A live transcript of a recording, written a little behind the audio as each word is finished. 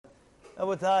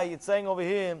Rabotai, it's saying over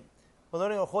here, we're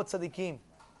learning Orchot Tzadikim.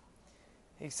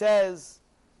 He says,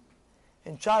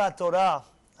 in Shar HaTorah,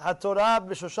 HaTorah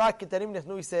b'shosha ketarim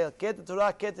nechnu Yisrael, Keter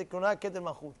Torah, Keter Krona, Keter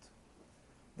Malchut.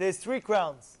 There's 3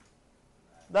 crowns.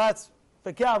 That's,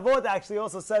 Pekei Avot actually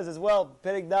also says as well,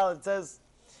 Perek Dal, it says,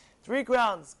 3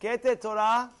 crowns, Keter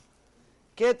Torah,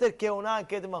 Keter Keuna, and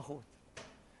Keter Malchut.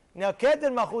 Now,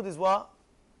 Keter Malchut is what?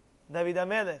 David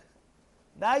HaMelech.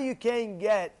 That you can't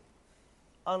get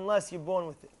unless you're born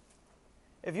with it.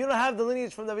 If you don't have the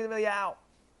lineage from David HaMelech, you're out.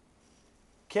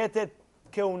 Keter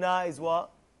Keuna is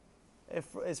what?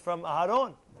 It's from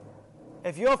Aharon.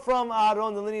 If you're from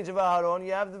Aharon, the lineage of Aharon,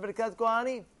 you have the Birkat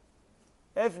Kohanim.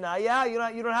 If not, yeah, you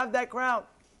don't have that crown.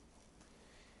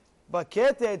 But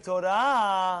Keter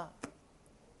Torah,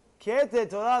 the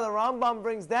Rambam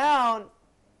brings down,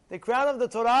 the crown of the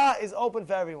Torah is open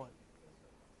for everyone.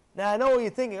 Now I know what you're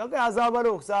thinking. Okay, Hazal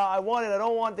Baruch, so I want it, I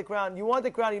don't want the crown. You want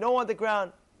the crown, you don't want the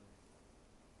crown.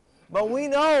 But we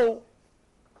know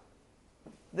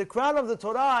the crown of the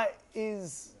Torah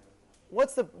is,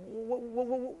 what do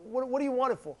you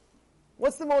want it for?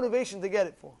 What's the motivation to get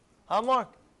it for? Huh,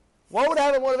 Mark? What would I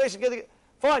have a motivation to get it?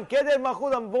 Fine, Keter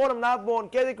Malchut, I'm born, I'm not born.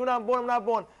 Keter Kuna, I'm born, I'm not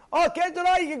born. Oh, Keter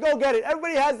Torah, you can go get it.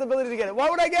 Everybody has the ability to get it. Why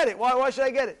would I get it? Why should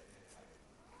I get it?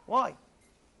 Why?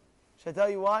 Should I tell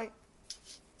you why?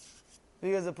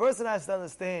 Because a person has to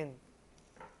understand,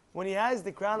 when he has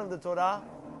the crown of the Torah,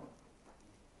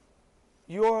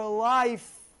 your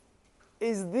life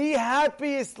is the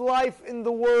happiest life in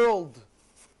the world.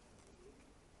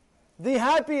 The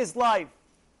happiest life.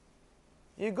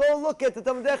 You go look at the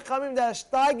Talmidei Chachamim that are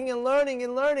steiging and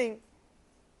learning,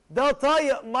 they'll tell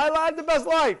you, my life, the best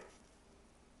life.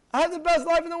 I have the best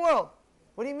life in the world.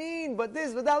 What do you mean? But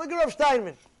this, but that. Look at Rav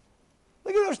Steinman.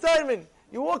 Look at Rav Steinman.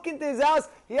 You walk into his house,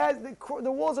 he has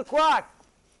the walls are cracked.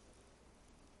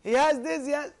 He has this,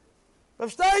 he has...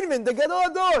 Rav Steinman, the Gadol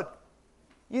Ador.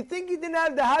 You think he didn't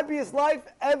have the happiest life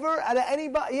ever out of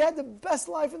anybody? He had the best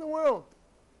life in the world.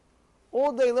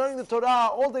 All day learning the Torah,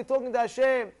 all day talking to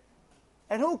Hashem.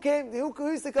 And who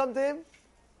used to come to him?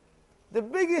 The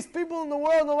biggest people in the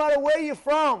world, no matter where you're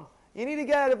from. You need to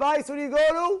get advice, who do you go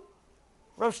to?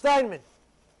 Rav Steinman.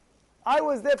 I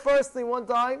was there personally one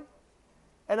time,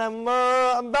 and I'm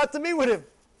about to meet with him.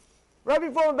 Right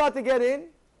before I'm about to get in,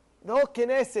 the whole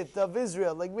Knesset of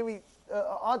Israel, like maybe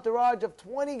entourage of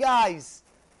 20 guys,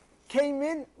 came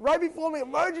in right before me.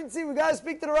 Emergency, we got to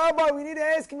speak to the rabbi. We need to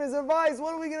ask him his advice.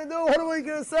 What are we going to do? What are we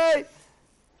going to say?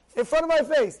 In front of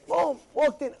my face. Boom,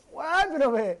 walked in. What happened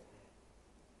over here?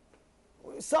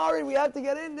 Sorry, we have to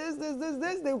get in. This.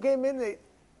 They came in.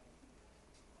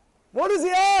 What does he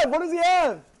have? What does he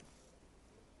have?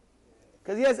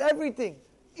 Because he has everything.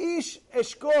 Ish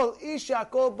eshkol, ish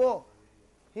akol bo.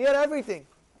 He had everything.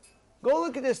 Go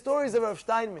look at the stories of Rav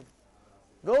Steinman.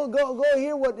 Go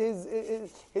hear what his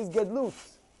gedlut.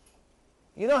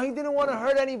 You know, he didn't want to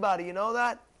hurt anybody. You know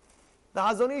that? The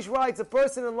Hazon Ish writes, a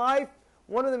person in life,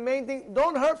 one of the main things,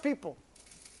 don't hurt people.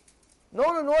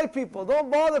 Don't annoy people. Don't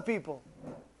bother people.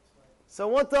 So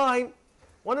one time,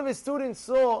 one of his students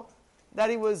saw that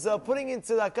he was putting in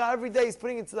tzedakah. Every day he's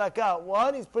putting in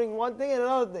tzedakah. He's putting one thing and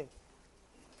another thing.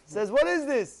 He says, what is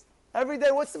this? Every day,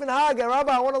 what's the minhag?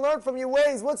 Rabbi, I want to learn from your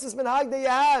ways. What's this minhag that you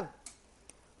have?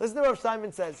 Listen to what Rav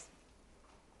Steinman says.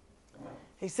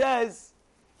 He says,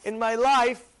 in my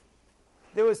life,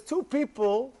 there was 2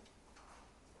 people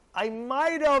I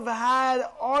might have had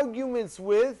arguments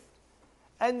with,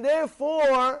 and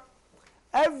therefore,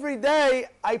 every day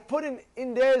I put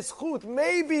in their zchut.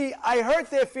 Maybe I hurt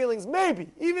their feelings.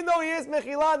 Maybe. Even though he is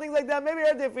mechila and things like that, maybe I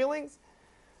hurt their feelings.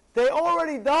 They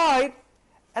already died,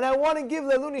 and I want to give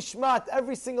Leilu Nishmat.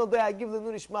 Every single day I give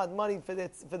Leilu Nishmat money for the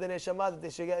neshama that they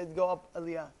should go up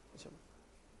aliyah.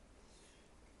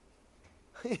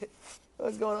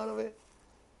 What's going on over here?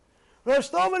 Rav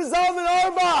Shlomo Zalman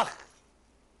Auerbach.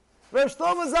 Rav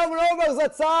Shlomo Zalman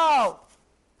Auerbach Zatzal.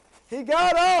 He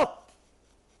got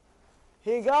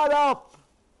up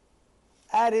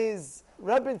at his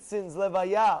Rebbeitzon's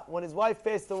levaya when his wife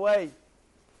passed away.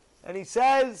 And he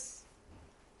says,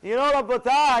 you know,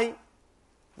 Rabbotai,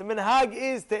 the minhag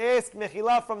is to ask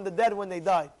mechila from the dead when they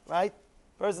died, right?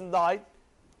 Person died,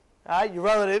 right? Your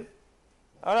relative.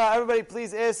 All right, everybody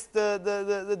please ask the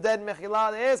dead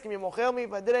mechila. They ask him, you mochel me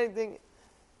if I did anything.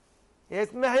 He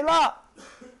asked mechila.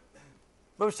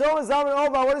 But Shlomo Zalman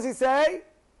Auerbach, what does he say?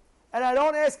 And I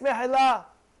don't ask mechila.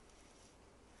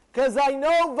 Because I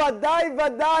know,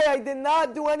 vadai, I did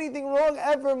not do anything wrong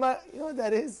ever. You know what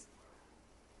that is?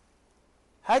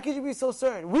 How could you be so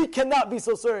certain? We cannot be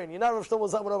so certain. You're not Rav Shlomo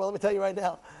Zalman Auerbach, let me tell you right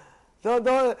now.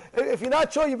 Don't, if you're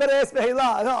not sure, you better ask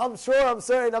Mehillah. No, I'm sure, I'm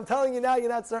certain. I'm telling you now, you're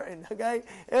not certain. Okay?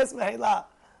 Ask Mehillah.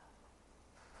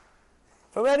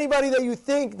 From anybody that you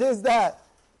think this, that.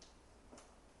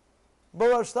 But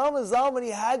Rosh Shlomo Zalman, he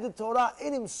had the Torah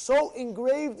in him, so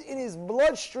engraved in his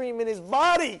bloodstream, in his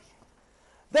body,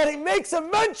 that it makes a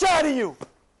mensch out of you.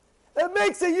 It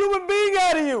makes a human being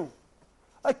out of you.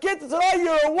 A kid to Torah,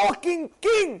 you're a walking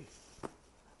king.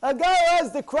 A guy who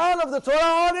has the crown of the Torah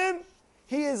on him,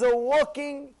 he is a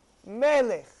walking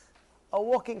melech, a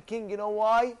walking king. You know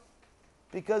why?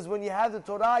 Because when you have the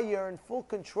Torah, you're in full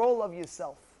control of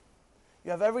yourself.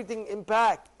 You have everything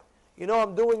impact. You know,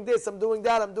 I'm doing this, I'm doing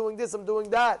that, I'm doing this, I'm doing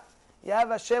that. You have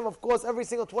Hashem, of course, every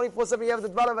single 24/7, you have the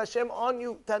Dvar of Hashem on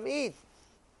you, Tamid.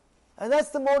 And that's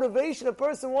the motivation. A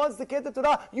person wants to get the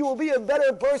Torah. You will be a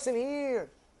better person here.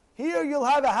 Here you'll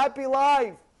have a happy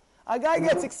life. A guy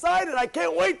gets excited. I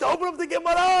can't wait to open up the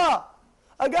Gemara.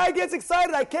 A guy gets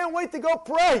excited. I can't wait to go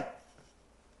pray.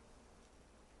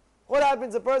 What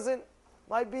happens? A person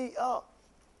might be, I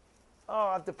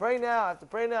have to pray now. I have to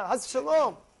pray now. Has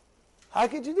shalom. How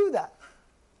could you do that?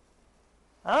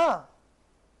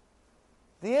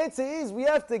 The answer is we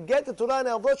have to get the Torah in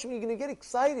our bloodstream. You're going to get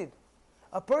excited.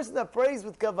 A person that prays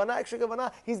with kavanah, extra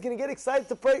kavanah, he's going to get excited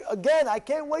to pray again. I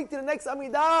can't wait to the next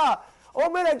Amidah. Oh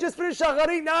man, I just finished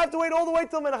Shacharit. Now I have to wait all the way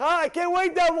till Mincha. I can't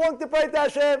wait that long to pray to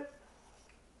Hashem.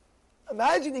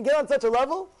 Imagine you get on such a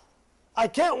level. I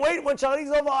can't wait when Shacharit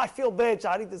is over. I feel bad.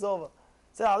 Shacharit is over.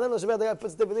 Say, the guy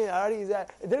puts the in. Already he's there.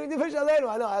 Didn't we finish Aleinu?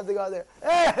 I know. I have to go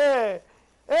there.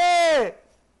 Hey.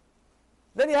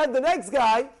 Then you had the next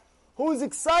guy who's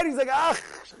excited. He's like,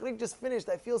 Shacharit just finished.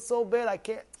 I feel so bad. I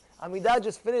can't. Amidah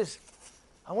just finished.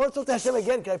 I want to talk to Hashem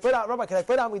again. Can I pray to Rabbi? Can I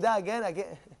pray to Amidah again? I can't.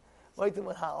 Wait till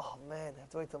Mincha. Oh man, I have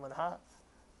to wait till Mincha.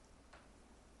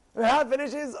 Mincha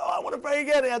finishes. Oh, I want to pray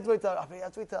again. I have to wait till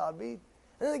Arbit. And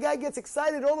then the guy gets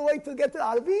excited all the way to get to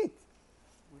Arbit.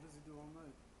 What does he do all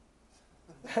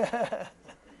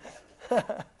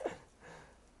night?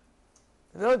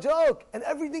 No joke. And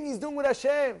everything he's doing with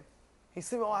Hashem. He's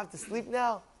saying, I have to sleep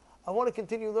now. I want to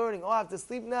continue learning. I have to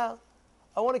sleep now.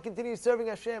 I want to continue serving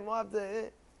Hashem. I have to...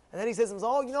 And then he says to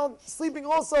himself, sleeping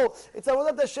also. It's I will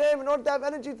let Hashem in order to have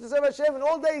energy to serve Hashem. And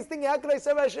all day he's thinking, how can I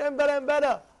serve Hashem better and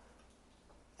better?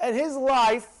 And his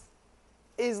life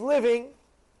is living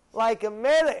like a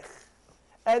melech.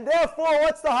 And therefore,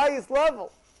 what's the highest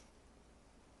level?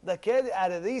 The kid,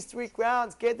 out of these three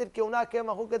crowns, keter, keuna,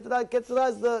 kemachu, ketura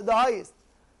is the highest.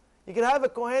 You can have a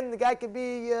kohen, the guy could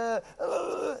be,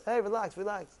 hey, relax.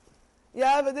 You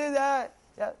have a this, that.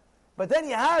 Yeah. But then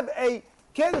you have a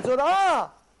keter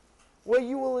Torah, where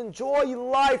you will enjoy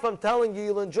life. I'm telling you,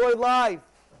 you'll enjoy life.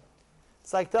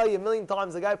 It's like I tell you a million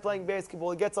times, the guy playing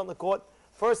basketball, he gets on the court,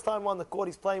 first time on the court,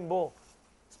 he's playing ball.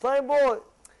 He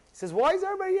says, why is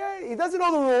everybody here? He doesn't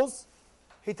know the rules.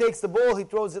 He takes the ball, he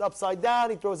throws it upside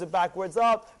down, he throws it backwards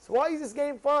up. So why is this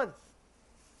game fun?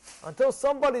 Until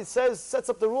somebody sets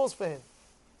up the rules for him.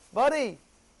 Buddy,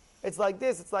 it's like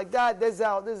this, it's like that, this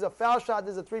is a foul shot,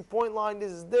 this is a three-point line,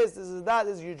 this is that,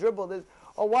 this is your dribble, this.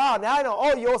 Oh, wow, now I know.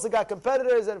 Oh, you also got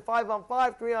competitors and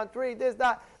 5-on-5, 3-on-3, this,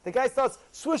 that. The guy starts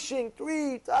swishing,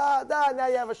 3, now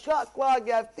you have a shot clock,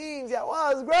 you have teams,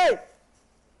 wow, it's great.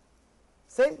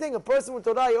 Same thing, a person with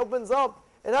Torah, he opens up.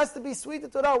 It has to be sweet to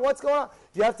Torah. What's going on?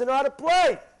 You have to know how to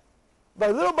play.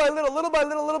 Little by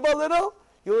little,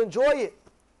 you'll enjoy it.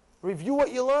 Review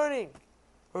what you're learning.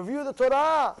 Review the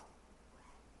Torah.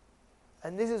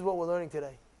 And this is what we're learning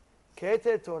today.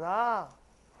 Keter Torah.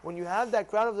 When you have that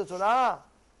crown of the Torah,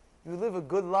 you live a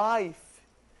good life.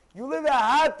 You live a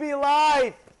happy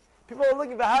life. People are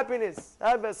looking for happiness.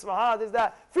 This,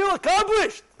 that. Feel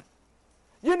accomplished.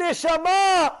 Your neshama.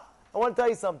 I want to tell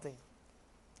you something.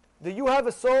 Do you have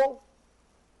a soul?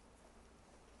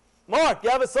 Mark,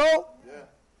 you have a soul? Yeah.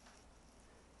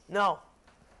 No.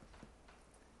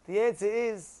 The answer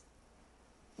is,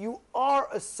 you are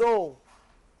a soul.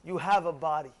 You have a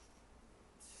body.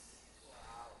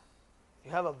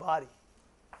 You have a body,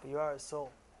 but you are a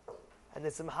soul. And the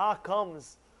simcha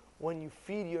comes when you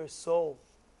feed your soul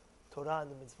Torah and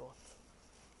the mitzvot.